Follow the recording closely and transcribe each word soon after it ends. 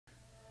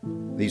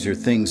These are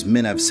things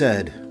men have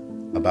said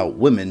about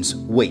women's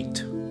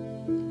weight.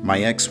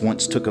 My ex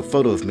once took a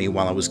photo of me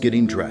while I was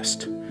getting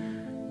dressed.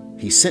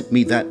 He sent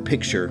me that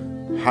picture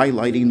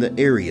highlighting the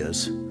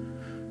areas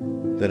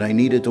that I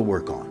needed to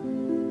work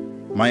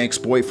on. My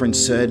ex-boyfriend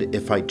said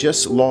if I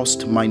just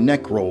lost my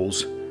neck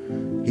rolls,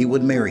 he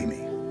would marry me.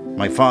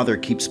 My father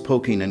keeps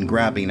poking and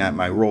grabbing at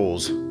my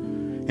rolls,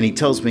 and he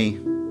tells me,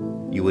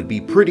 "You would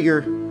be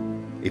prettier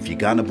if you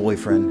got a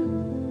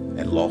boyfriend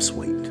and lost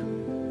weight."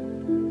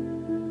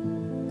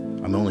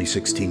 I'm only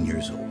 16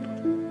 years old.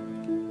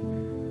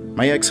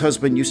 My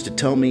ex-husband used to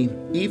tell me,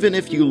 even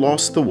if you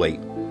lost the weight,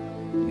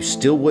 you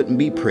still wouldn't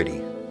be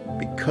pretty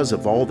because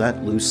of all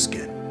that loose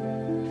skin.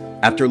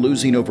 After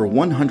losing over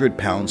 100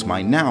 pounds,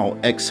 my now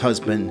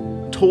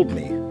ex-husband told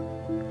me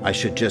I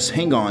should just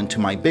hang on to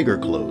my bigger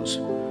clothes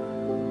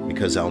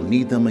because I'll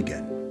need them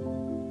again.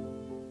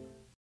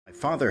 My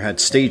father had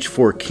stage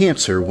 4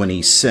 cancer when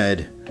he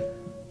said,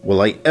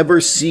 "Will I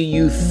ever see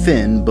you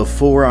thin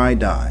before I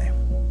die?"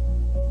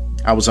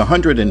 I was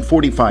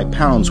 145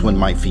 pounds when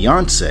my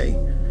fiance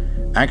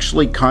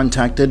actually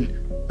contacted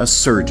a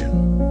surgeon.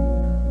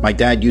 My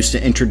dad used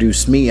to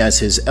introduce me as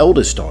his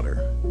eldest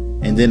daughter,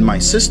 and then my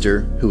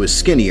sister, who is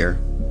skinnier,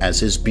 as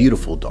his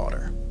beautiful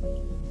daughter.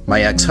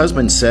 My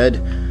ex-husband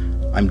said,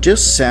 "I'm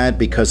just sad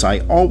because I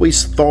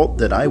always thought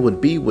that I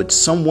would be with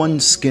someone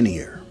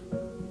skinnier."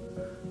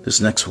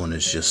 This next one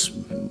is just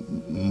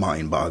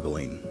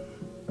mind-boggling.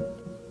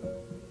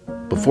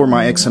 Before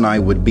my ex and I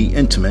would be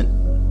intimate,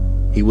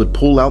 he would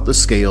pull out the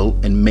scale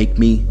and make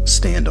me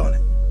stand on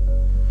it.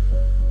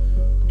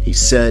 He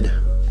said,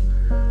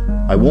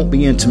 "I won't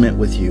be intimate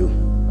with you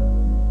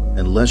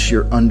unless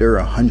you're under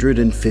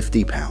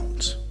 150 pounds.